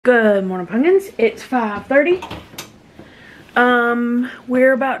Good morning, pumpkins. It's 5:30.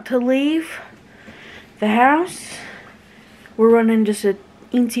 We're about to leave the house. We're running just a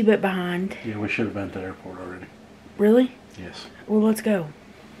teensy bit behind. Yeah, we should have been at the airport already. Really? Yes. Well, let's go.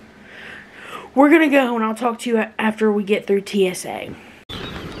 We're gonna go, and I'll talk to you after we get through TSA.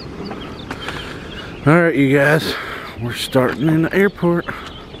 Alright, you guys. We're starting in the airport.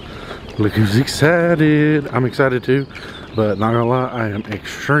 Look who's excited. I'm excited too, but not gonna lie, I am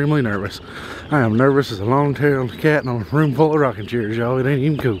extremely nervous. I am nervous as a long-tailed cat in a room full of rocking chairs, y'all. It ain't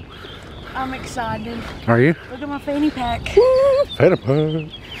even cool. I'm excited. Are you? Look at my fanny pack. Fanny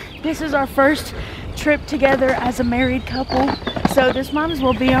pack. This is our first trip together as a married couple, so this might as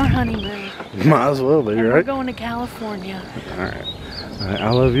well be our honeymoon. Might as well be, and right? We're going to California. Alright. Alright, I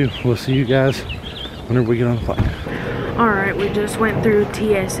love you. We'll see you guys whenever we get on the flight. Alright, we just went through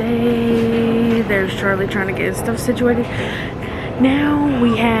TSA. There's Charlie trying to get his stuff situated. Now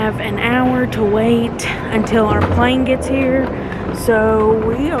we have an hour to wait until our plane gets here. So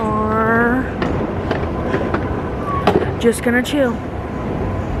we are just gonna chill.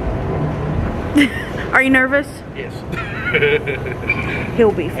 Are you nervous? Yes.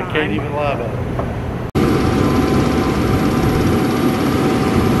 He'll be fine. I can't even lie about it.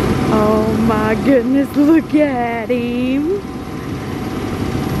 Oh my goodness, look at him.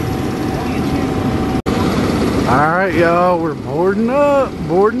 Alright, y'all, we're boarding up.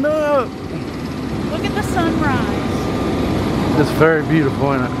 Boarding up. Look at the sunrise. It's very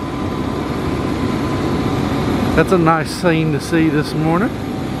beautiful, isn't it? That's a nice scene to see this morning.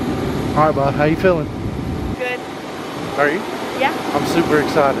 Alright, bud, how you feeling? Good. Are you? Yeah. I'm super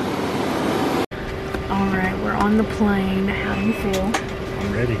excited. Alright, we're on the plane. How do you feel?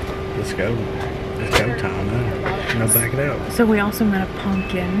 I'm ready. Let's go. It's go time now. No backing out. So we also met a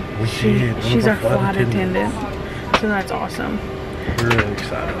pumpkin. She's our flight attendant. So that's awesome. We're really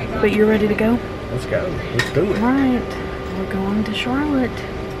excited. But you're ready to go? Let's go. Let's do it. Alright. We're going to Charlotte.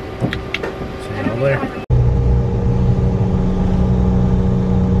 See y'all there.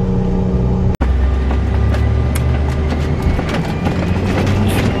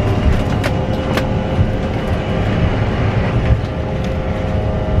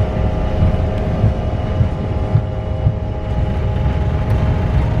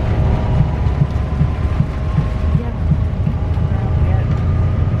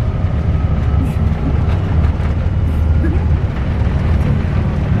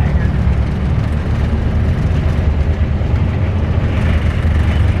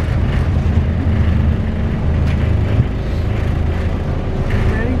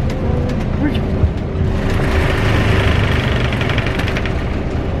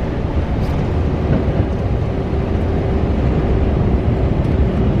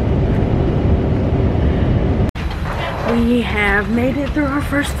 We have made it through our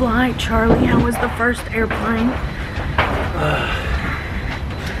first flight. Charlie, how was the first airplane?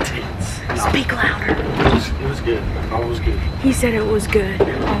 Speak louder. It was good. All was good. He said it was good.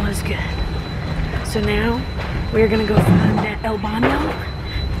 All is good. So now we're gonna go find that El Baño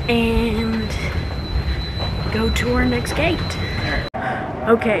and go to our next gate.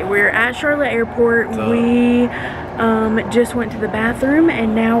 Okay, we're at Charlotte Airport. We just went to the bathroom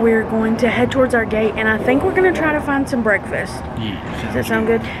and now we're going to head towards our gate, and I think we're gonna try to find some breakfast. Yeah. Does that sound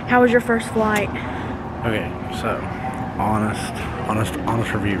good? How was your first flight? Okay, so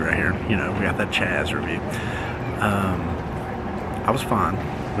honest review right here. You know, we got that Chaz review. I was fine.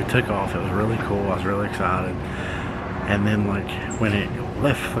 We took off. It was really cool. I was really excited. And then, like, when it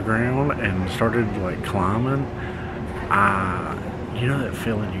left the ground and started like climbing, you know that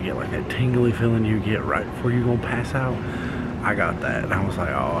feeling you get, like that tingly feeling you get right before you're gonna pass out? I got that, and I was like,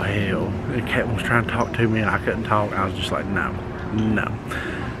 oh hell. The cat was trying to talk to me and I couldn't talk. I was just like, no.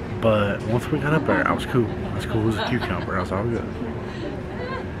 But once we got up there, I was cool. I was cool as a cucumber. I was all good.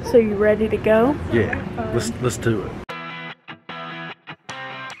 So you ready to go? Yeah, let's do it.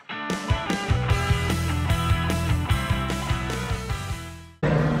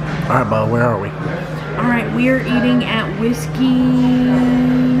 Alright, Bob, where are we? Alright, we are eating at Whiskey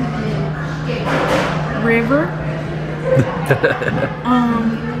River.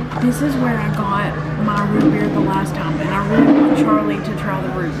 This is where I got my root beer the last time, and I really want Charlie to try the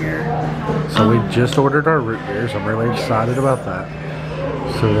root beer. So we just ordered our root beers. I'm really excited about that.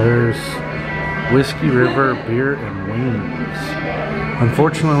 So there's Whiskey River beer and wings.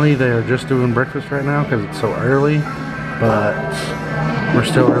 Unfortunately, they are just doing breakfast right now because it's so early, but we're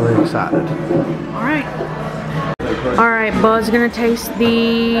still really excited. Alright, Bud's gonna taste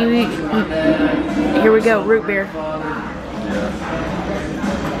the, here we go, root beer.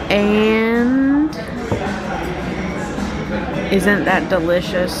 And Isn't that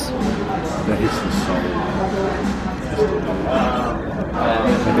delicious? That is the soul.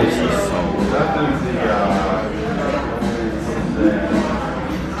 That is the soul.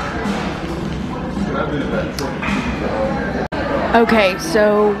 Okay,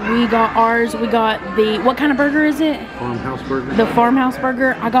 so we got ours. We got the, what kind of burger is it? Farmhouse burger. The farmhouse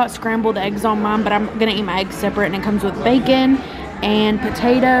burger. I got scrambled eggs on mine, but I'm gonna eat my eggs separate, and it comes with bacon and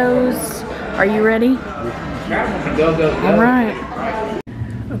potatoes. Are you ready? All right.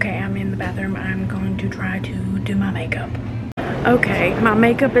 Okay, I'm in the bathroom. I'm going to try to do my makeup. Okay, my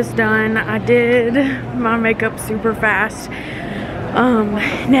makeup is done. I did my makeup super fast.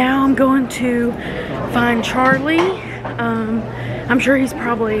 Now I'm going to find Charlie. I'm sure he's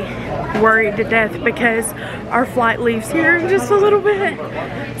probably worried to death because our flight leaves here in just a little bit.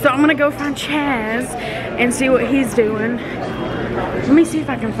 So I'm gonna go find Chaz and see what he's doing. Let me see if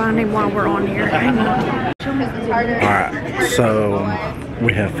I can find him while we're on here. Hang on. Alright, so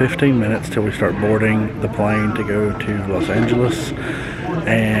we have 15 minutes till we start boarding the plane to go to Los Angeles.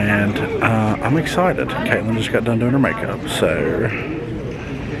 And I'm excited. Kaitlyn just got done doing her makeup, so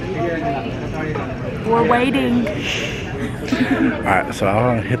we're waiting. Alright, so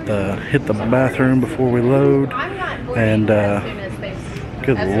I'll hit the bathroom before we load. And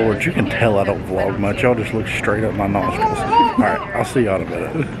good lord, you can tell I don't vlog much. Y'all just look straight up my nostrils. Alright, I'll see y'all in a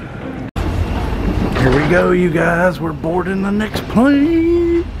minute. Here we go, you guys. We're boarding the next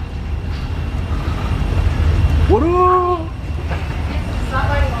plane. What up?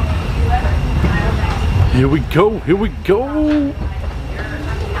 Here we go, here we go.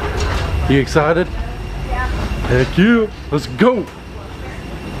 You excited? Heck yeah, let's go.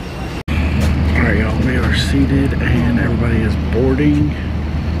 Alright y'all, we are seated and everybody is boarding.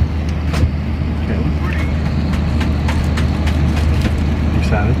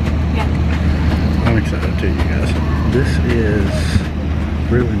 Excited? Yeah. I'm excited too, you guys. This is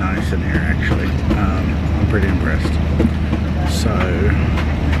really nice in here actually. I'm pretty impressed. So,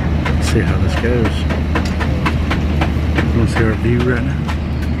 let's see how this goes. You want to see our view right now?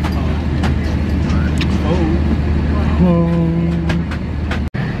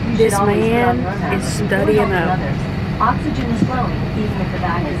 This man is studying up. Oxygen is flowing even if the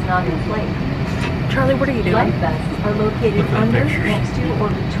bag is not inflated. Charlie, what are you doing? Life vests are located under, next to, or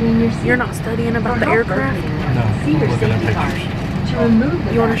between your seats. You're not studying about the aircraft? No, See your safety card. To remove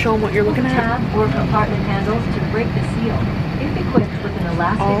the You want to bag, show them what you're looking at? tab or compartment handles to break the seal. If equipped with an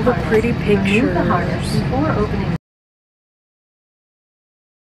elastic All the harness, pretty remove the harness pictures. before opening.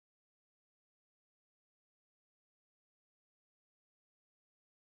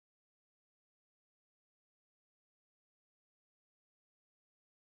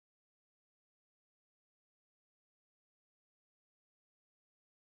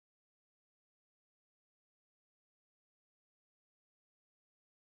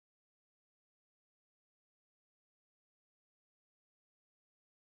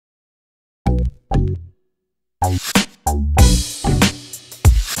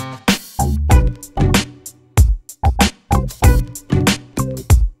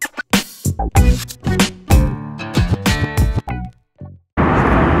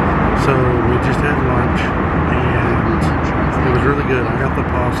 So we just had lunch and it was really good. I got the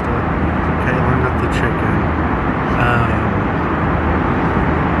pasta, Kaitlyn got the chicken.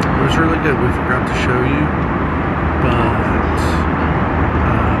 It was really good. We forgot to show you, but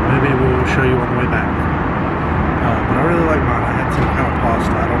maybe we'll show you on the way back. But I really like mine. I had some kind of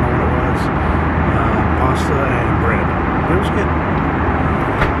pasta. I don't know what it was. Pasta and bread. But it was good.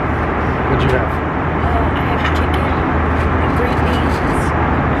 What'd you have? I have chicken and green beans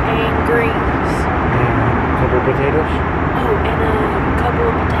and greens. And a couple of potatoes. Oh, and a couple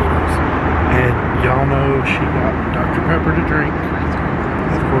of potatoes. And y'all know she got Dr. Pepper to drink.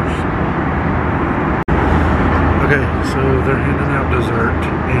 Of course. Okay, so they're handing out dessert,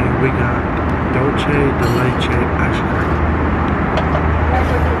 and we got dolce de leche ice cream.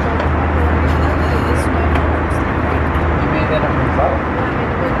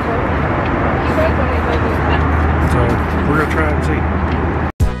 So we're gonna try and see.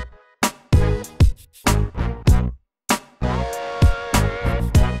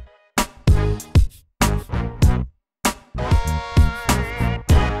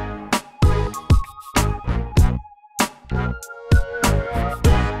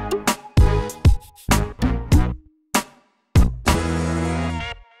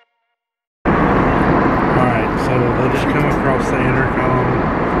 Across the intercom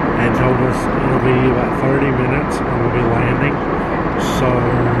and told us it'll be about 30 minutes and we'll be landing. So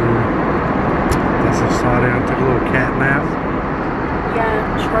that's a slide down. Took a little cat nap.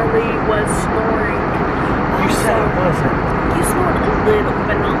 Yeah, Charlie was snoring. You said it wasn't. you snort a little,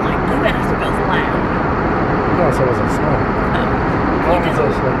 but not like you asked if it was loud. No, so it wasn't snoring. How long was I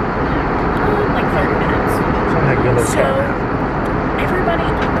asleep? Like 30 minutes. So I had a good little So, everybody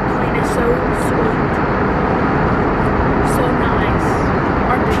on the plane is so sweet. So nice.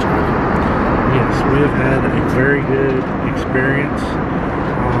 Aren't they, Charlie? Yes, we have had a very good experience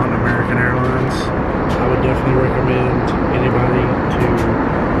on American Airlines. I would definitely recommend anybody to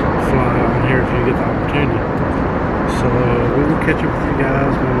fly on here if you get the opportunity. So we will catch up with you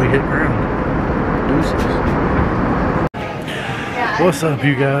guys when we hit ground. Deuces. What's up,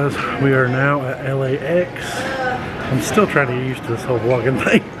 you guys? We are now at LAX. I'm still trying to get used to this whole vlogging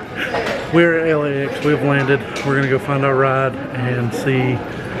thing. We're at LAX. We've landed. We're gonna go find our ride and see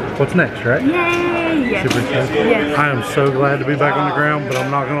what's next, right? Yay! Yes. Super excited. Yes. I am so glad to be back on the ground, but I'm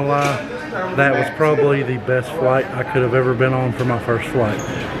not gonna lie, that was probably the best flight I could have ever been on for my first flight.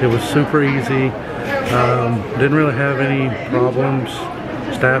 It was super easy. Didn't really have any problems.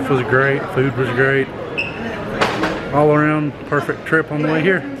 Staff was great, food was great. All around perfect trip on the way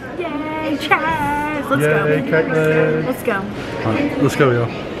here. Yay, Chaz! Let's go. Yay, Kaitlyn. Let's go. All right, let's go,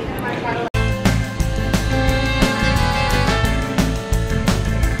 y'all.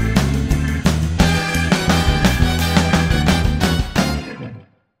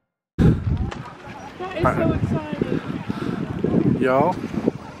 That is so exciting. Y'all,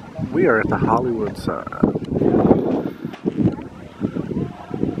 we are at the Hollywood side.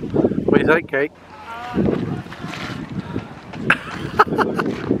 What do you think, Kate?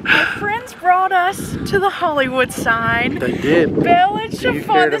 My friends brought us to the Hollywood sign. They did. Belle and care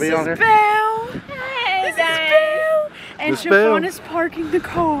Chiffon. to This be is on here? Belle. Hey, This is Belle. And This Chiffon Belle. is parking the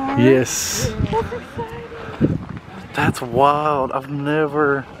car. Yes. That's exciting. That's wild. I've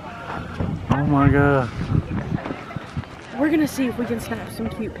never. Oh my god. We're gonna see if we can snap some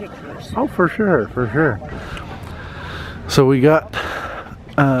cute pictures. Oh, for sure, for sure. So we got,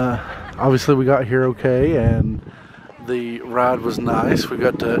 obviously we got here okay, and the ride was nice. We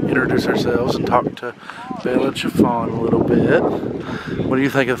got to introduce ourselves and talk to Belle and Chiffon a little bit. What do you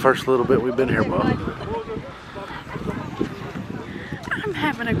think of the first little bit we've been here, Bo? I'm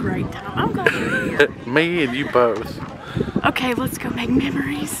having a great time. I'm glad you're here. Me and you both. Okay, let's go make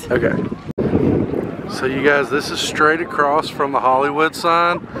memories. Okay. So you guys, this is straight across from the Hollywood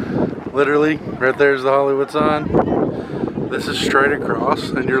sign. Literally, right there's the Hollywood sign. This is straight across,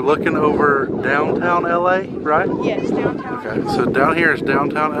 and you're looking over downtown LA, right? Yes, downtown. Okay, so down here is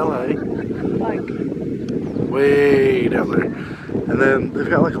downtown LA. Like, Way down there. And then they've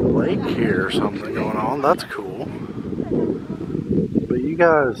got like a lake here or something going on. That's cool. But you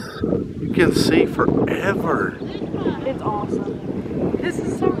guys, you can see forever. it's awesome. This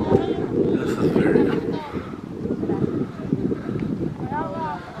is so cool. This is very cool.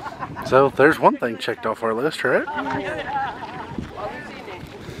 So there's one thing checked off our list, right?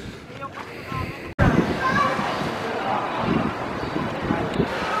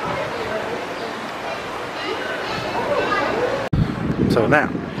 So now,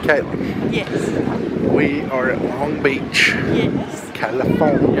 Kaitlyn, Yes. we are at Long Beach, Yes.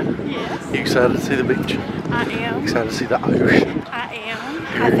 California. Yes. You excited to see the beach? I am. Excited to see the ocean? I am.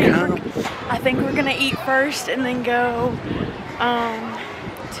 Here it comes. I think we're gonna eat first and then go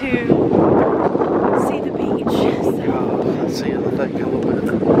to see the beach. So, Let's see the deck a little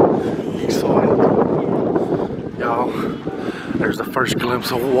bit. Excited. Y'all, there's the first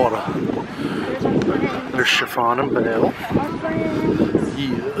glimpse of water. there's our friends. There's Chiffon and Belle. Our friends.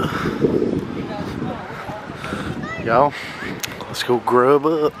 Yeah. Y'all, let's go grub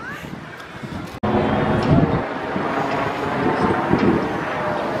up.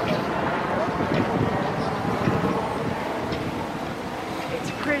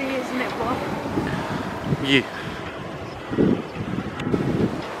 It's pretty, isn't it, Bob? Yeah.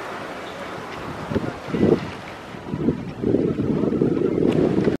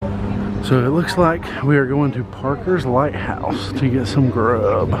 So it looks like we are going to Parker's Lighthouse to get some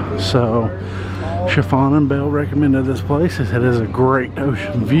grub. So Chiffon and Belle recommended this place. It has a great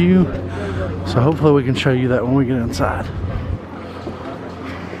ocean view. So hopefully we can show you that when we get inside.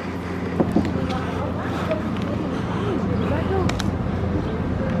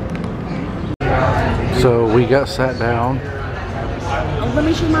 So we got sat down. Let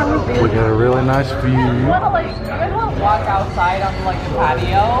me show my root beer. We got a really nice view. You wanna walk outside on like the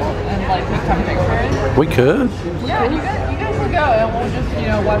patio and like take some pictures? We could. Yeah, you guys will go and we'll just, you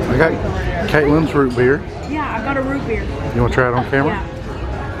know, watch I got over here. Kaitlyn's root beer. Yeah, I got a root beer. You want to try it on camera? Yeah.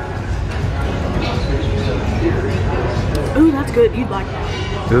 Ooh, that's good. You'd like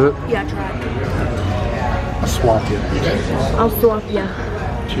that. Is it? Yeah, try it. I'll swap you. I'll swap ya.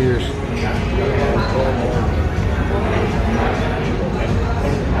 Cheers.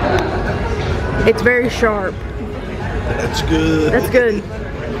 It's very sharp. That's good. That's good.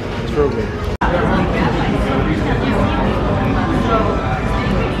 That's real good.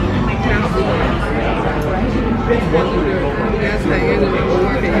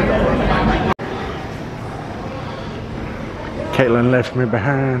 Caitlin left me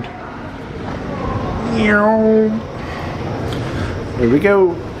behind. Here we go.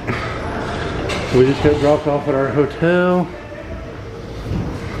 We just got dropped off at our hotel.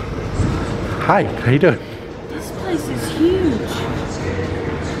 Hi, how you doing? This place is huge.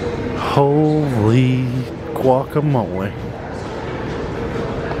 Holy guacamole.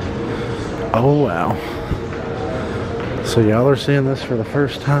 Oh wow. So y'all are seeing this for the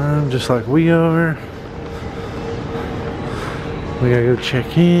first time, just like we are. We gotta go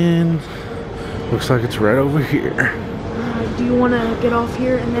check in. Looks like it's right over here. Do you want to get off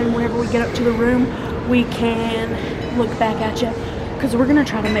here, and then whenever we get up to the room, we can look back at you? Because we're going to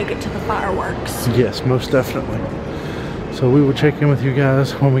try to make it to the fireworks. Yes, most definitely. So we will check in with you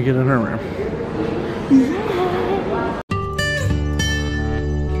guys when we get in our room.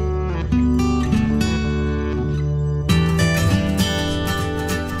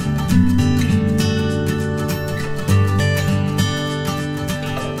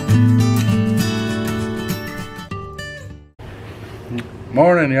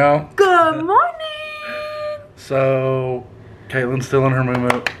 Morning, y'all. Good morning. So, Caitlin's still in her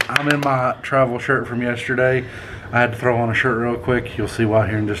moo-moo. I'm in my travel shirt from yesterday. I had to throw on a shirt real quick. You'll see why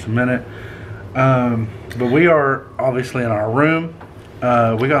here in just a minute. But we are obviously in our room.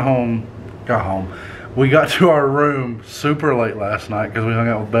 We got home. We got to our room super late last night because we hung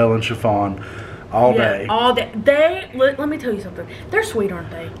out with Belle and Chiffon all day. All day. Let me tell you something. They're sweet,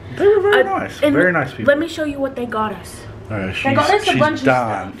 aren't they? They were very nice. Very nice people. Let me show you what they got us. Alright, They got us a bunch of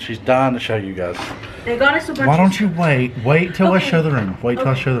dying. stuff. She's dying to show you guys. They got us a bunch Why of don't you wait? Wait till I show the room. Wait till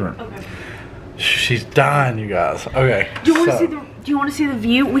I Okay. show the room. Okay. She's dying, you guys. Okay. Do you want to see the? Do you want to see the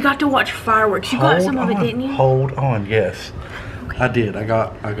view? We got to watch fireworks. You got some of it, didn't you? Hold on. Yes, I did. I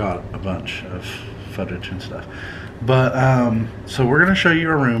got a bunch of footage and stuff. But so we're gonna show you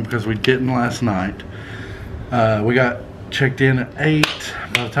our room because we didn't last night. We got checked in at 8.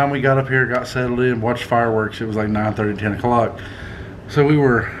 By the time we got up here, got settled in, watched fireworks, it was like 9:30, 10 o'clock. So we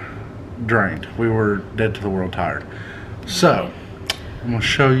were drained. We were dead to the world tired. So I'm gonna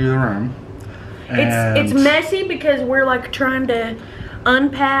show you the room. It's messy because we're like trying to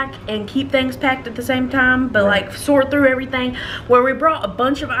unpack and keep things packed at the same time, but like sort through everything. Where we brought a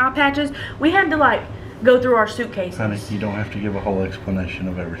bunch of eye patches, we had to like go through our suitcases. Honey, you don't have to give a whole explanation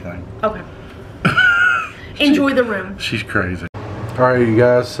of everything. Okay. Enjoy the room. She's crazy. Alright, you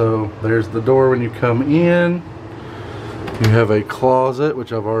guys, so there's the door when you come in. You have a closet,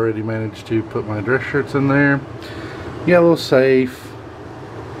 which I've already managed to put my dress shirts in there. You got a little safe.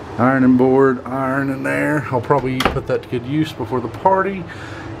 Ironing board, iron in there. I'll probably put that to good use before the party.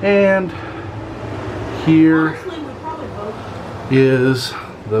 And here is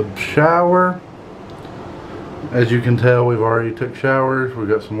the shower. As you can tell, we've already took showers. We've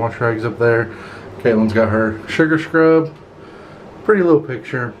got some wash rags up there. Caitlin's got her sugar scrub. Pretty little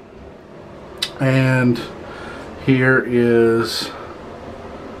picture. And here is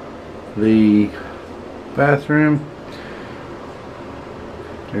the bathroom.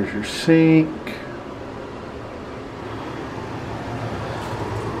 There's your sink.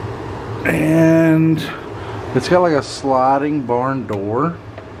 And it's got like a sliding barn door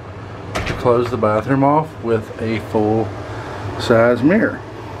to close the bathroom off with a full size mirror.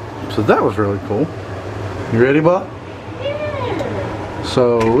 So that was really cool. You ready, Bob? Yeah.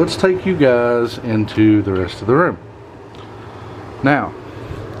 So let's take you guys into the rest of the room. Now,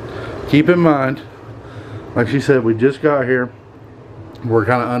 keep in mind, like she said, we just got here. We're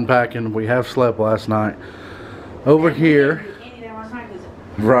kind of unpacking. We have slept last night. Over here,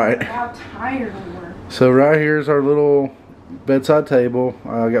 right. How tired we were. So right here is our little bedside table.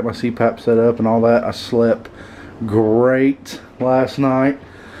 I got my CPAP set up and all that. I slept great last night.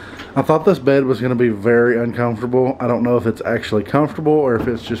 I thought this bed was going to be very uncomfortable. I don't know if it's actually comfortable or if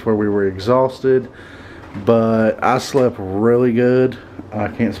it's just where we were exhausted. But I slept really good. I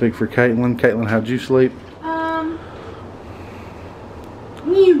can't speak for Caitlin. Caitlin, how'd you sleep?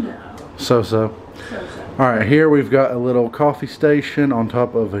 You know. So. Alright, here we've got a little coffee station on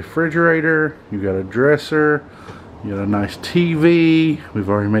top of a refrigerator. You've got a dresser. You got a nice TV. We've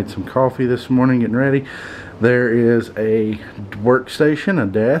already made some coffee this morning, getting ready. There is a workstation, a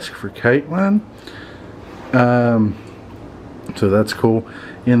desk for Caitlin. So that's cool.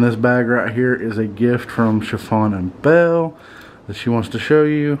 In this bag right here is a gift from Chiffon and Belle that she wants to show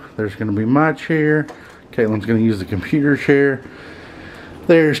you. There's going to be my chair. Caitlin's going to use the computer chair.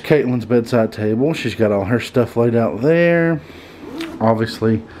 There's Kaitlyn's bedside table. She's got all her stuff laid out there.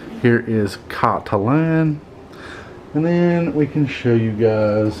 Obviously, here is Kaitlyn. And then we can show you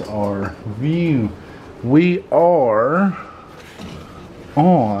guys our view. We are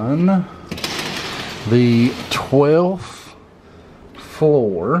on the 12th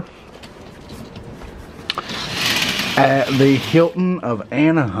floor at the Hilton of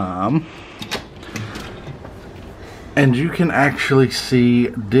Anaheim. And you can actually see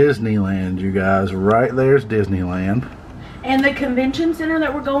Disneyland, you guys. Right there's Disneyland. And the convention center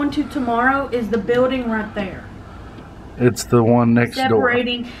that we're going to tomorrow is the building right there. It's the one next door.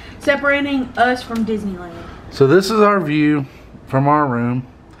 Separating us from Disneyland. So this is our view from our room.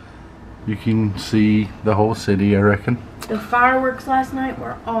 You can see the whole city, I reckon. The fireworks last night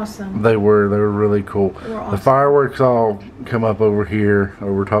were awesome. They were really cool. They were awesome. The fireworks all come up over here,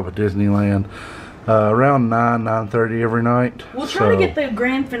 over top of Disneyland, around 9:30 every night. We'll try to get the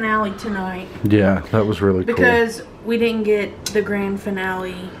grand finale tonight. Yeah, that was really cool. Because we didn't get the grand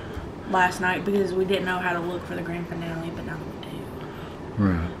finale last night because we didn't know how to look for the grand finale, but now we do.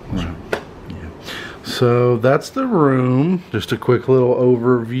 Right. Yeah. So that's the room. Just a quick little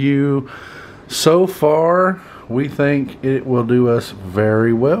overview. So far, we think it will do us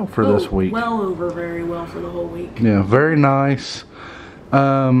very well for this week. Well over very well for the whole week. Yeah, very nice.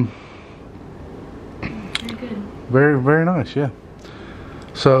 Very good. Very nice, yeah.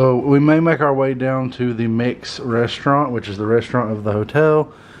 So we may make our way down to the Mix restaurant, which is the restaurant of the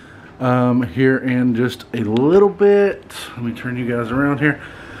hotel, here in just a little bit. Let me turn you guys around here.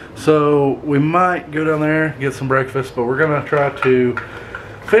 So we might go down there, get some breakfast, but we're gonna try to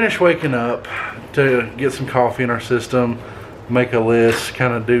finish waking up to get some coffee in our system, make a list,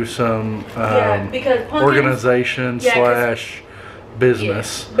 kind of do some organization slash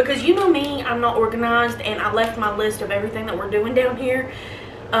business. Yeah, because you know me, I'm not organized, and I left my list of everything that we're doing down here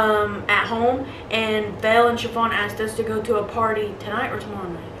at home, and Belle and Chiffon asked us to go to a party tonight or tomorrow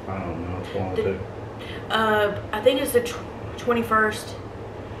night. I don't know, it's one or two. I think it's the 21st,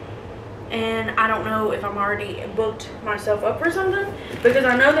 and I don't know if I'm already booked myself up for something, because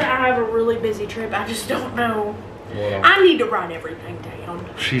I know that I have a really busy trip. I just don't know. Well, I need to write everything down.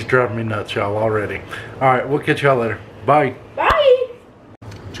 She's driving me nuts, y'all, already. Alright, we'll catch y'all later. Bye. Bye.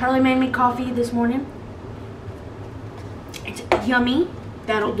 Charlie made me coffee this morning. It's yummy.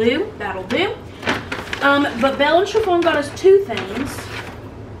 That'll do. That'll do. But Belle and Chiffon got us two things.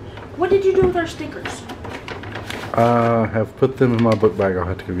 What did you do with our stickers? I have put them in my book bag. I'll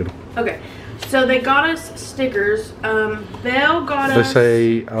have to go get them. Okay. So they got us stickers. Belle got us...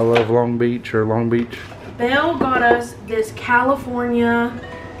 They say I love Long Beach or Long Beach. Belle got us this California...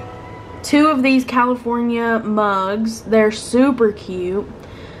 two of these California mugs. They're super cute.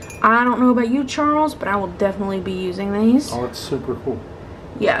 I don't know about you, Charles, but I will definitely be using these. Oh, it's super cool.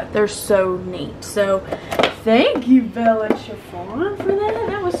 Yeah, they're so neat. So, thank you, Belle and Chiffon, for that.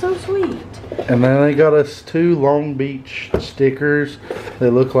 That was so sweet. And then they got us two Long Beach stickers. They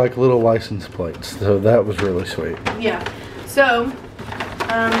look like little license plates. So that was really sweet. Yeah. So,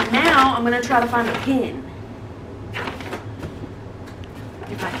 now I'm going to try to find a pin.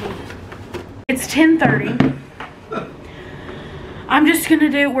 If I can. It's 10:30. I'm just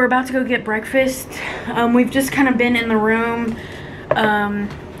gonna we're about to go get breakfast. We've just kind of been in the room. I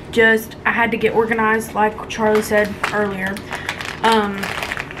had to get organized like Charlie said earlier.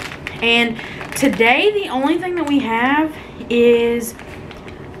 And today the only thing that we have is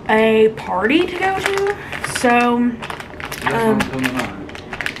a party to go to. So,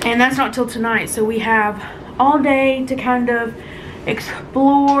 and that's not till tonight. So we have all day to kind of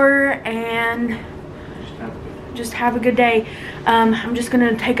explore and just have a good day. I'm just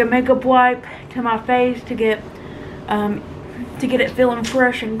gonna take a makeup wipe to my face to get it feeling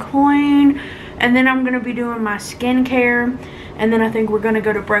fresh and clean, and then I'm gonna be doing my skincare, and then I think we're gonna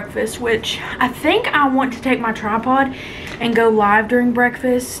go to breakfast, which I think I want to take my tripod and go live during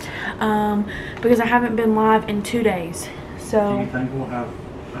breakfast, because I haven't been live in 2 days. So do you think we'll have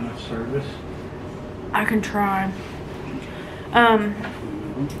enough service? I can try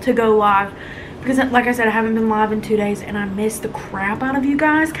to go live, because like I said, I haven't been live in 2 days, and I missed the crap out of you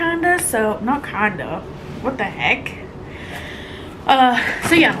guys, kinda. So, not kinda, what the heck.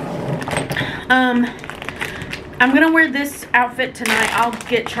 So yeah, I'm gonna wear this outfit tonight. I'll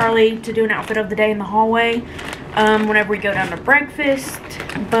get Charlie to do an outfit of the day in the hallway whenever we go down to breakfast,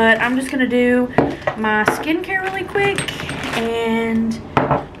 but I'm just gonna do my skincare really quick, and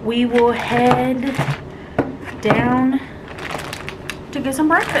we will head down to get some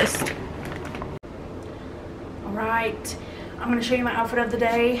breakfast. Alright, I'm going to show you my outfit of the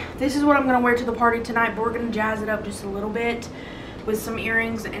day. This is what I'm going to wear to the party tonight, but we're going to jazz it up just a little bit. with some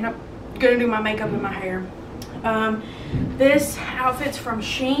earrings, and I'm gonna do my makeup and my hair. This outfit's from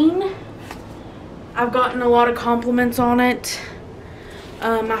Shein. I've gotten a lot of compliments on it.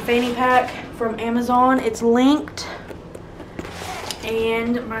 My fanny pack from Amazon, it's linked.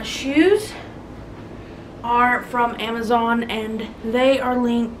 And my shoes are from Amazon, and they are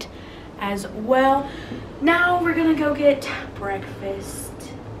linked as well. Now we're gonna go get breakfast.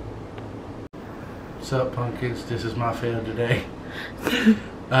 What's up, pumpkins? This is my fail today.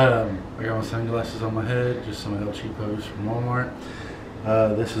 I got my sunglasses on my head, just some El Cheapos from Walmart.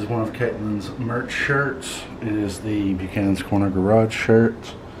 This is one of Kaitlyn's merch shirts. It is the Buchanan's Corner Garage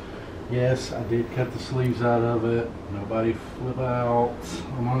shirt. Yes, I did cut the sleeves out of it. Nobody flip out,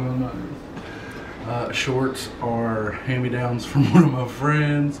 among others. Shorts are hand-me-downs from one of my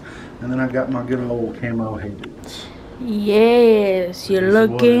friends. And then I got my good old camo hey dudes. Yes, you're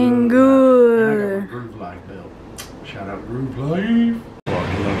looking good. And I got my Groove Life belt. Shout out Groove Life.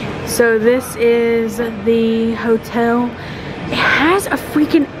 So this is the hotel. It has a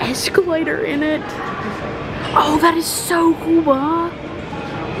freaking escalator in it. Oh, that is so cool, Bob.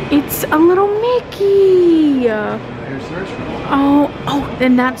 It's a little Mickey. Here's the restaurant. Oh,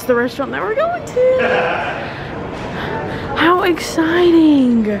 and that's the restaurant that we're going to. How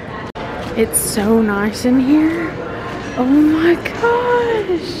exciting. It's so nice in here. Oh my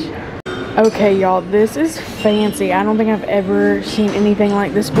gosh. Okay, y'all, this is fancy. I don't think I've ever seen anything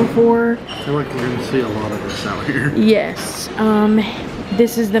like this before. I feel like we're going to see a lot of this out here. Yes.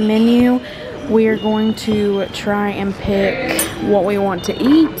 This is the menu. We are going to try and pick what we want to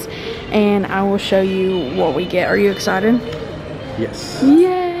eat, and I will show you what we get. Are you excited? Yes.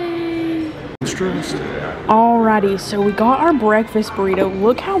 Yay! Stressed. Alrighty, so we got our breakfast burrito.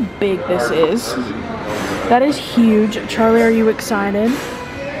 Look how big this is. That is huge. Charlie, are you excited?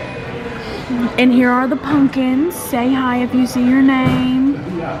 And here are the pumpkins. Say hi if you see your name.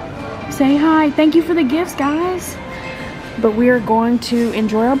 Say hi. Thank you for the gifts, guys. But we are going to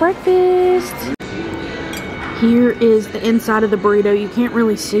enjoy our breakfast. Here is the inside of the burrito. You can't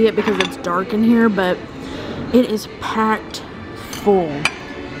really see it because it's dark in here, but it is packed full.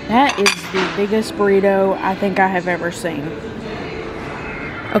 That is the biggest burrito I think I have ever seen.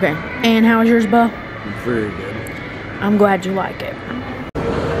 Okay, and how is yours, Bo? Very good. I'm glad you like it.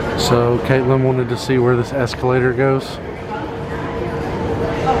 So Kaitlyn wanted to see where this escalator goes.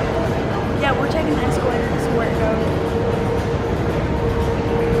 Yeah, we're taking the escalator to see where it goes.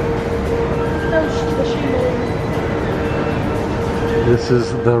 This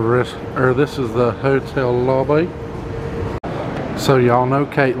is the hotel lobby. So y'all know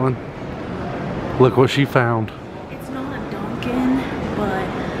Kaitlyn. Look what she found. It's not a Dunkin', but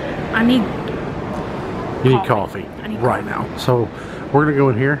I need You need coffee I need right coffee. now. So we're gonna go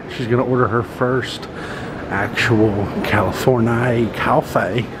in here. She's gonna order her first actual California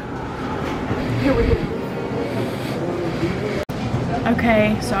coffee. Here we go.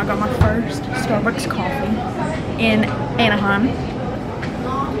 Okay, so I got my first Starbucks coffee in Anaheim.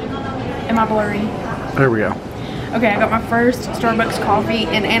 Am I blurry? There we go. Okay, I got my first Starbucks coffee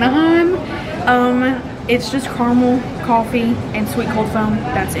in Anaheim. It's just caramel coffee and sweet cold foam.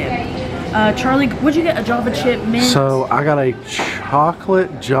 That's it. Charlie, what'd you get? A Java chip mint? So I got a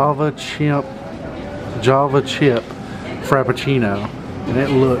chocolate Java chip frappuccino, and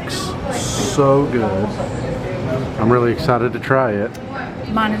it looks so good. I'm really excited to try it.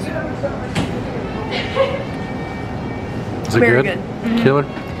 Mine is Is it very good? good. Mm-hmm. Killer?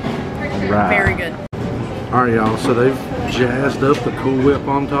 Right. Very good. Alright y'all, so they've jazzed up the Cool Whip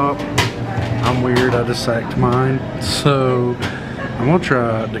on top. I'm weird, I just sacked mine. So I'm gonna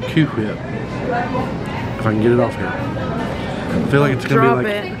try the Cool Whip. If I can get it off here. I feel like it's gonna Drop be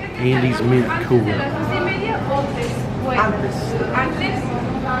like it. Andy's Mint Cool Whip.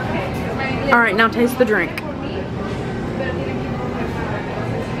 Alright, now taste the drink.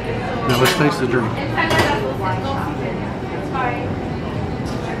 Now let's taste the drink.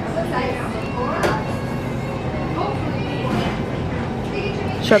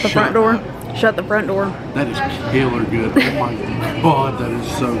 Shut the front door. Shut the front door. That is killer good. Oh my god, that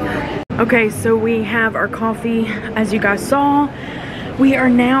is so good. Okay, so we have our coffee, as you guys saw. We are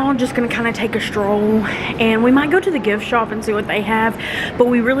now just gonna kind of take a stroll, and we might go to the gift shop and see what they have, but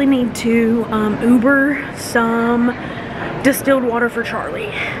we really need to Uber some distilled water for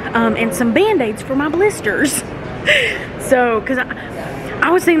Charlie, and some Band-Aids for my blisters. So, because I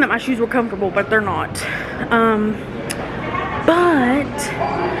was saying that my shoes were comfortable, but they're not. But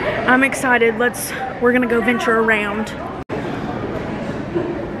I'm excited. We're gonna go venture around.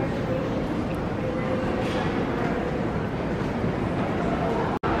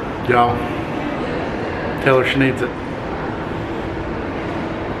 Y'all, tell her she needs it.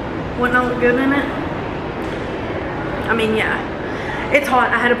 Wouldn't I look good in it? I mean, yeah. It's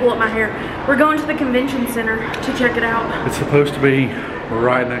hot. I had to pull up my hair. We're going to the convention center to check it out. It's supposed to be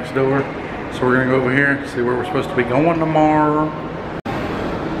right next door. So we're gonna go over here, see where we're supposed to be going tomorrow.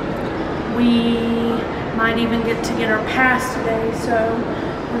 We might even get our pass today, so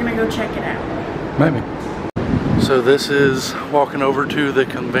we're gonna go check it out. Maybe. So this is walking over to the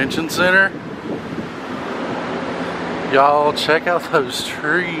convention center. Y'all check out those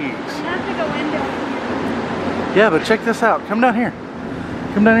trees. You have to go in down here. Yeah, but check this out. Come down here.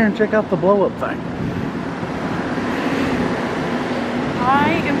 Come down here and check out the blow up thing. I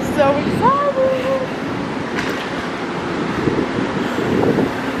am so excited.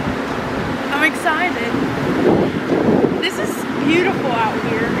 I'm excited. This is beautiful out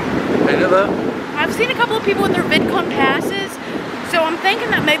here. Ain't it though? I've seen a couple of people with their VidCon passes, so I'm thinking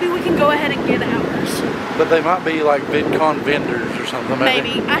that maybe we can go ahead and get ours. But they might be like VidCon vendors or something.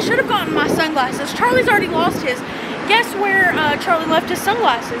 Maybe. I should have gotten my sunglasses. Charlie's already lost his. Guess where Charlie left his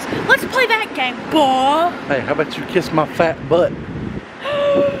sunglasses? Let's play that game, boy. Hey, how about you kiss my fat butt?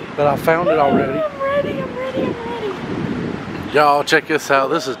 But I found it already. I'm ready, I'm ready, I'm ready. Y'all check this out.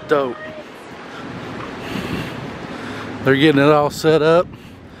 This is dope. They're getting it all set up.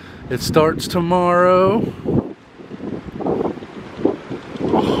 It starts tomorrow.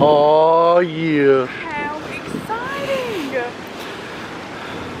 Oh yeah. How exciting!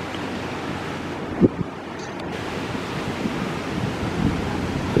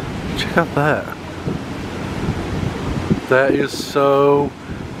 Check out that. That is so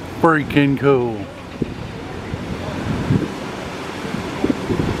freaking cool.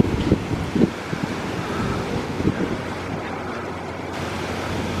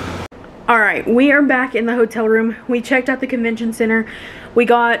 All right, we are back in the hotel room. We checked out the convention center. We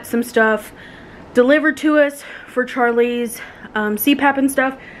got some stuff delivered to us for Charlie's CPAP and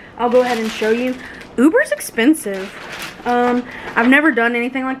stuff. I'll go ahead and show you. Uber's expensive. I've never done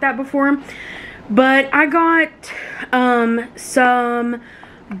anything like that before, but I got some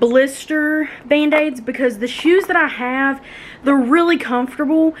blister band-aids because the shoes that I have, they're really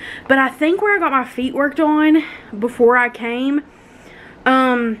comfortable, but I think where I got my feet worked on before I came,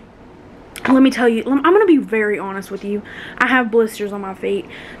 let me tell you, I'm going to be very honest with you. I have blisters on my feet.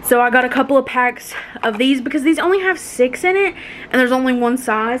 So I got a couple of packs of these because these only have 6 in it. And there's only one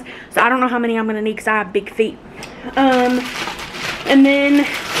size. So I don't know how many I'm going to need because I have big feet. And then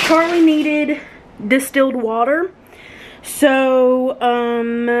Charlie needed distilled water. So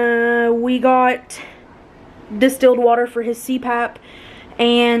we got distilled water for his CPAP.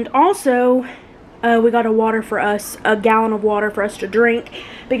 And also we got a gallon of water for us to drink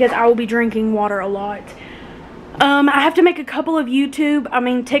because I will be drinking water a lot. I have to make a couple of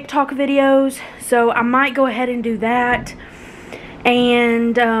TikTok videos, so I might go ahead and do that.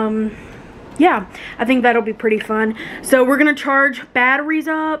 And yeah, I think that'll be pretty fun. So we're gonna charge batteries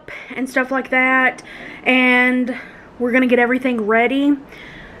up and stuff like that, and we're gonna get everything ready.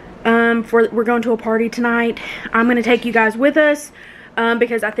 We're going to a party tonight. I'm gonna take you guys with us.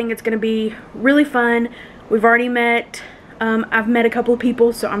 Because I think it's going to be really fun. We've already met, I've met a couple of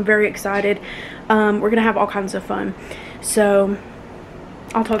people, so I'm very excited. We're going to have all kinds of fun. So,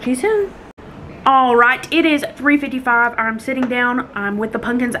 I'll talk to you soon. Alright, it is 3:55. I'm sitting down. I'm with the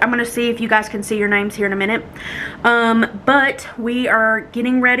pumpkins. I'm going to see if you guys can see your names here in a minute. But we are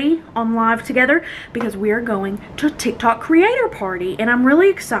getting ready on live together because we are going to a TikTok creator party. And I'm really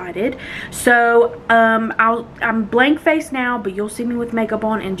excited. So, I'm blank faced now, but you'll see me with makeup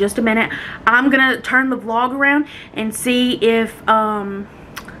on in just a minute. I'm going to turn the vlog around and see if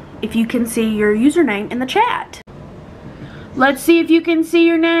you can see your username in the chat. Let's see if you can see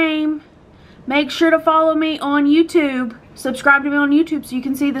your name. Make sure to follow me on YouTube. Subscribe to me on YouTube so you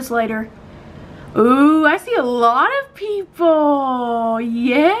can see this later. Ooh, I see a lot of people.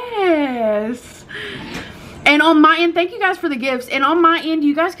 Yes. And on my end, thank you guys for the gifts. And on my end,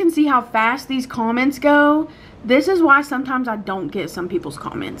 you guys can see how fast these comments go. This is why sometimes I don't get some people's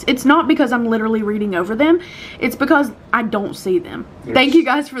comments. It's not because I'm literally reading over them. It's because I don't see them. Thank you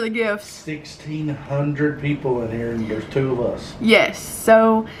guys for the gifts. 1,600 people in here and there's 2 of us. Yes,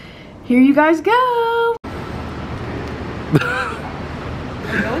 so here you guys go. Are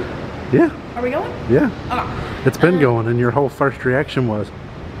we going? Yeah. Are we going? Yeah. Okay. It's been going, and your whole first reaction was?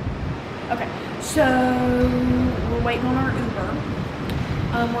 Okay, so we're waiting on our Uber.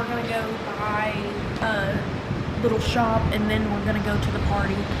 We're gonna go buy a little shop, and then we're gonna go to the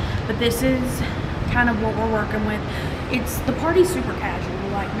party. But this is kind of what we're working with. The party's super casual,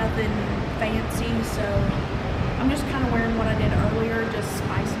 like nothing fancy, so I'm just kind of wearing what I did earlier, just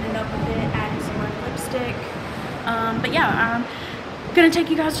spicing it up a bit, adding some red lipstick. But yeah, gonna take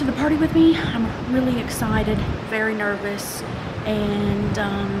you guys to the party with me. I'm really excited, very nervous, and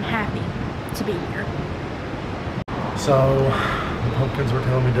happy to be here. So, the pumpkins were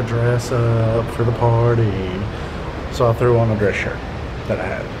telling me to dress up for the party. So I threw on a dress shirt that I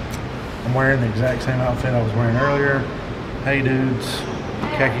had. I'm wearing the exact same outfit I was wearing earlier. Hey dudes,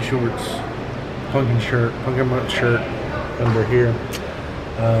 khaki shorts, pumpkin mutt shirt under here.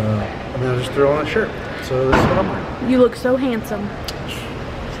 And then I just threw on a shirt. So this is what I'm wearing. You look so handsome.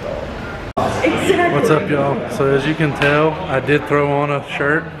 Exactly. What's up, y'all? So as you can tell, I did throw on a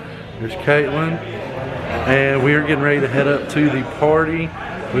shirt. There's Kaitlyn. And we are getting ready to head up to the party.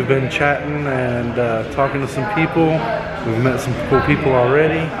 We've been chatting and talking to some people. We've met some cool people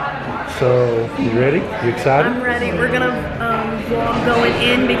already. So, you ready? You excited? I'm ready. We're gonna vlog going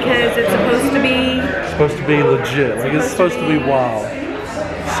in because it's supposed to be legit. Like it's supposed to be wild.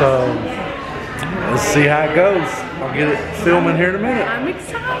 So, let's see how it goes. I'll get it filming here in a minute. I'm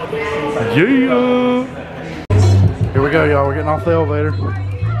excited. Yeah. Here we go, y'all. We're getting off the elevator.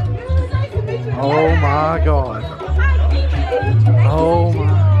 Oh my God. Oh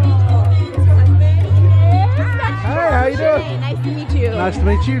my. Hey, how you doing? Nice to meet you. Nice to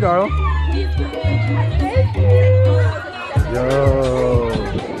meet you, darling. Yo.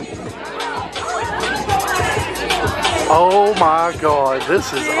 Oh my God,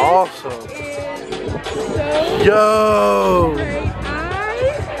 this is awesome. Yo.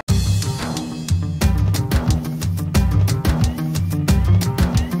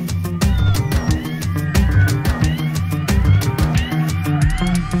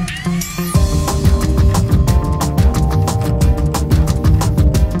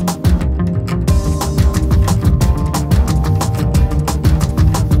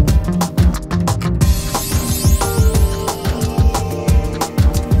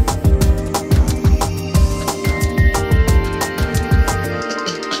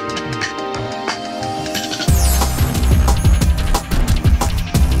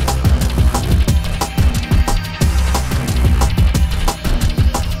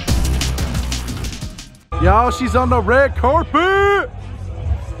 Y'all, she's on the red carpet.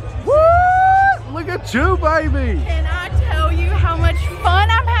 What? Look at you, baby. Can I tell you how much fun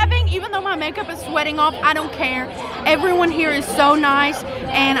I'm having? Even though my makeup is sweating off, I don't care. Everyone here is so nice,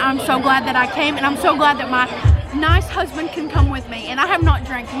 and I'm so glad that I came, and I'm so glad that my nice husband can come with me. And I have not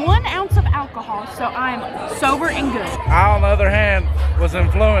drank 1 ounce of alcohol, so I'm sober and good. I, on the other hand, was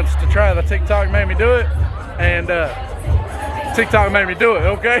influenced to try the TikTok made me do it, and TikTok made me do it,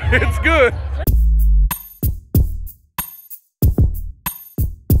 okay? It's good.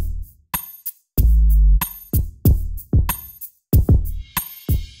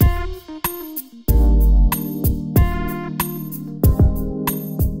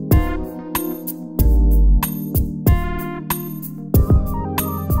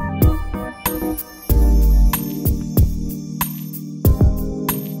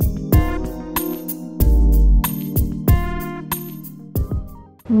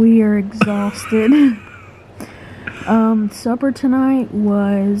 We are exhausted. Supper tonight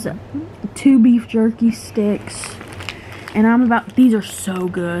was 2 beef jerky sticks, and these are so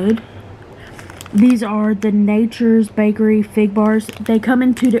good. These are the Nature's Bakery fig bars. They come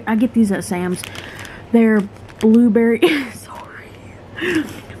in I get these at Sam's. They're blueberry,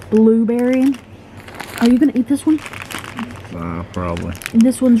 blueberry. Are you gonna eat this one? Probably. And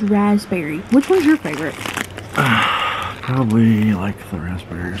this one's raspberry. Which one's your favorite? Probably like the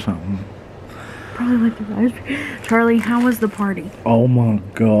raspberry or something. Probably like the raspberry. Charlie, how was the party? Oh my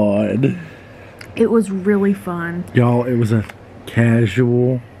God. It was really fun. Y'all, it was a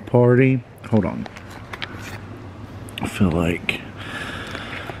casual party. Hold on. I feel like...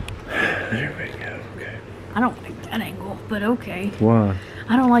 There we go. Okay. I don't like that angle, but okay. Why?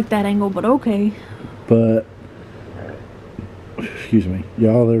 I don't like that angle, but okay. But... Excuse me.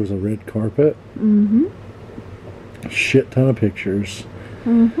 Y'all, there was a red carpet. Mm-hmm. Shit ton of pictures.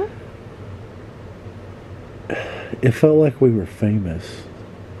 Mm-hmm. It felt like we were famous.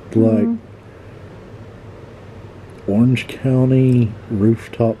 Like Orange County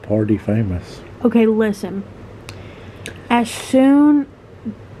rooftop party famous. Okay, listen.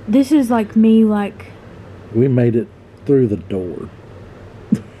 This is like me, like... We made it through the door.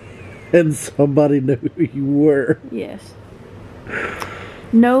 And somebody knew who you were. Yes.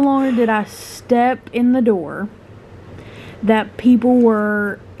 No longer did I step in the door that people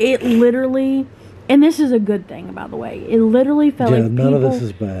were... It literally... And this is a good thing, by the way. It literally felt like none of this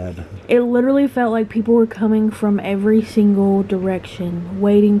is bad. It literally felt like people were coming from every single direction,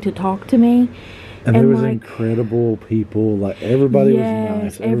 waiting to talk to me. And there was like, incredible people. Like, everybody was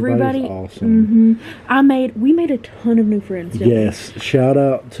nice. Everybody was awesome. We made a ton of new friends. Didn't Yes. Shout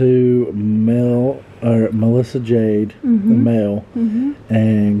out to Melissa Jade, the Mel,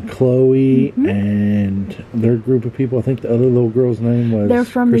 and Chloe, and their group of people. I think the other little girl's name was They're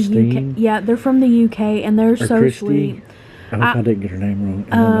from Christine, the UK. Yeah, they're from the UK, and they're so Christy. sweet. I hope I didn't get her name wrong.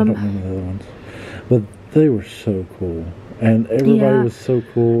 And then I don't remember the other ones. But they were so cool. And everybody was so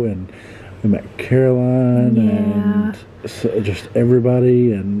cool. And we met Caroline and just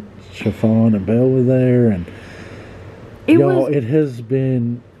everybody. And Chiffon and Belle were there. And it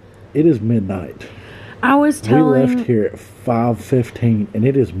is midnight. I was telling... We left here at 5:15 and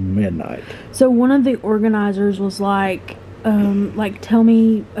it is midnight. So one of the organizers was like, tell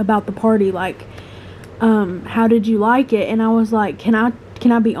me about the party. Like, how did you like it? And I was like, can I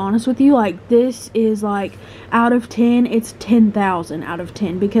be honest with you? Like, this is like, out of 10, it's 10,000 out of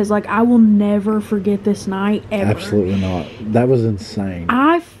 10. Because, like, I will never forget this night ever. Absolutely not. That was insane.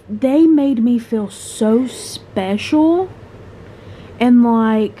 They made me feel so special. And,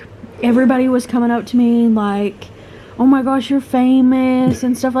 like, everybody was coming up to me, like, oh my gosh, you're famous,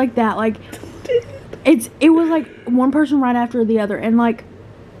 and stuff like that. Like, it was, like, one person right after the other. And, like,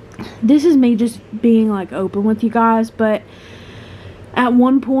 this is me just being, like, open with you guys, but at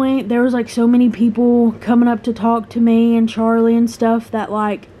one point, there was, like, so many people coming up to talk to me and Charlie and stuff that,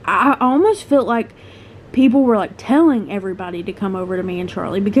 like, I almost felt like people were, like, telling everybody to come over to me and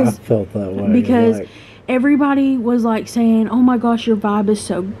Charlie, because I felt that way. Because like, everybody was, like, saying, oh my gosh, your vibe is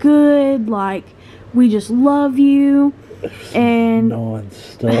so good, like, we just love you, and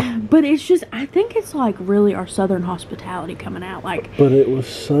non-stop. But it's just, I think it's, like, really our Southern hospitality coming out, like. But it was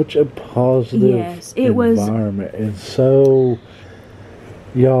such a positive environment, and so,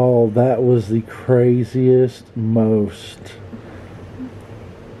 y'all, that was the craziest, most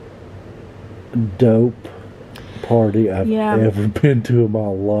dope party I've ever been to in my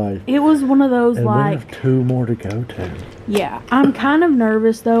life. It was one of those, and like, we have 2 more to go to. Yeah, I'm kind of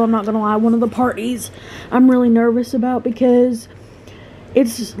nervous, though. I'm not gonna lie. One of the parties I'm really nervous about, because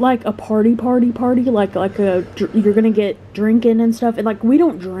it's like a party, like you're gonna get drinking and stuff, and, like, we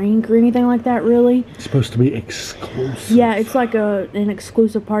don't drink or anything like that, really. It's supposed to be exclusive. Yeah, it's like an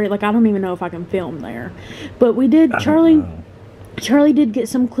exclusive party. Like, I don't even know if I can film there, but we did. Charlie did get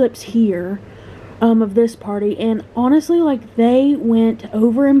some clips here of this party, and honestly, like, they went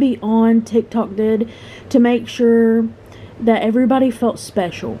over and beyond, TikTok did, to make sure that everybody felt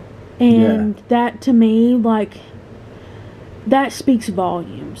special. And that, to me, like, that speaks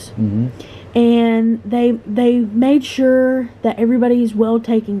volumes. And they made sure that everybody's well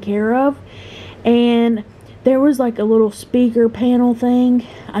taken care of. And there was, like, a little speaker panel thing.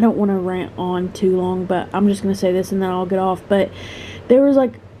 I don't want to rant on too long, but I'm just going to say this and then I'll get off. But there was,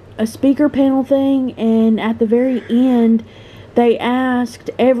 like, a speaker panel thing, and at the very end, they asked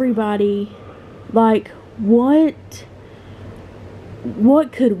everybody, like, what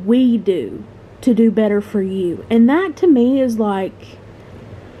could we do to do better for you? And that, to me, is like,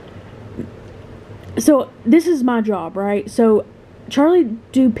 so this is my job, right? So, Charlie,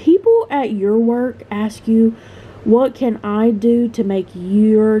 do people at your work ask you, what can I do to make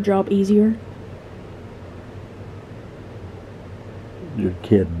your job easier? You're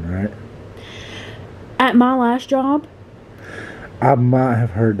kidding, right? At my last job, I might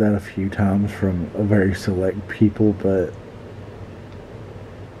have heard that a few times from a very select people, but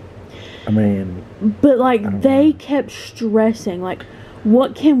I mean, but, like, they kept stressing, like,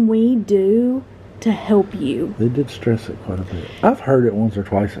 what can we do to help you? They did stress it quite a bit. I've heard it once or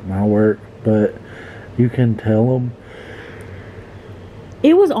twice at my work, but you can tell them.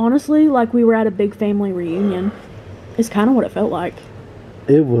 It was honestly like we were at a big family reunion. It's kind of what it felt like.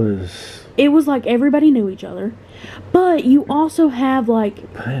 It was like everybody knew each other. But you also have, like...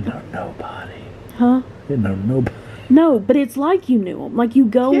 I didn't know nobody. Huh? I didn't know nobody. No, but it's like you knew them. Like, you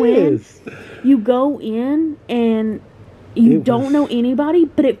go in and you don't know anybody,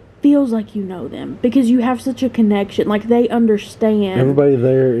 but it feels like you know them. Because you have such a connection. Like, they understand. Everybody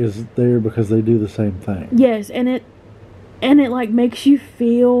there is there because they do the same thing. Yes, and it like, makes you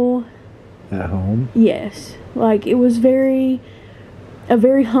feel... At home? Yes. Like, it was a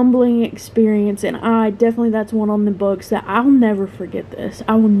very humbling experience, and that's one on the books that I'll never forget this.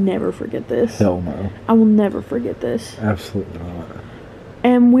 I will never forget this. Hell no. I will never forget this. Absolutely not.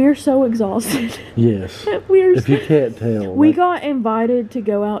 And we're so exhausted. Yes. If you can't tell. We got invited to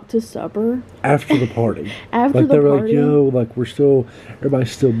go out to supper. After the party. After the party. They were like, yo, like,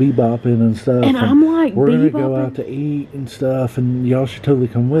 everybody's still bebopping and stuff. And I'm like, we're going to go out to eat and stuff, and y'all should totally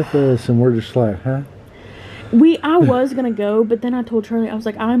come with us. And we're just like, huh? I was gonna go, but then I told Charlie, I was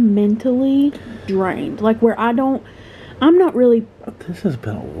like, I'm mentally drained. Like, where I'm not really. This has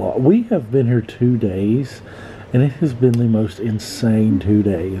been a lot. We have been here 2 days, and it has been the most insane 2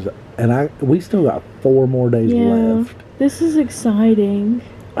 days. And we still got 4 more days left. This is exciting.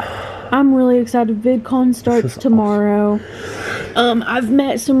 I'm really excited. VidCon starts tomorrow. Awesome. I've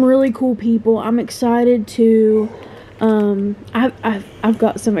met some really cool people. I'm excited to. I've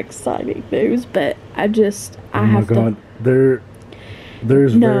got some exciting news, but I have to.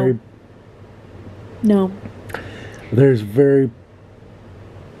 There's very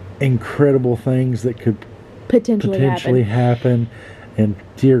incredible things that could potentially happen. And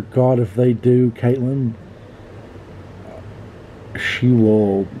dear God, if they do, Kaitlyn, she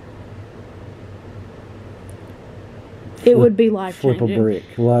will. It would be life-changing. Flip a brick.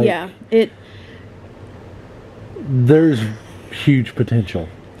 There's huge potential.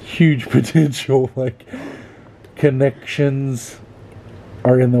 Like, connections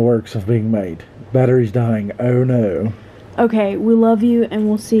are in the works of being made. Battery's dying. Oh no. Okay, we love you, and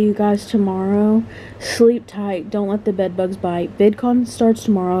we'll see you guys tomorrow. Sleep tight. Don't let the bed bugs bite. VidCon starts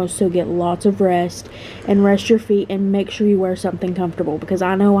tomorrow, so get lots of rest and rest your feet, and make sure you wear something comfortable, because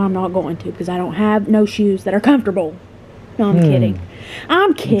I know I'm not going to, because I don't have no shoes that are comfortable. No, I'm kidding.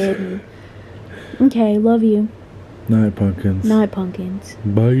 I'm kidding. Okay, love you. Night, pumpkins. Night, pumpkins.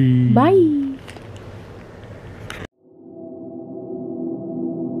 Bye. Bye.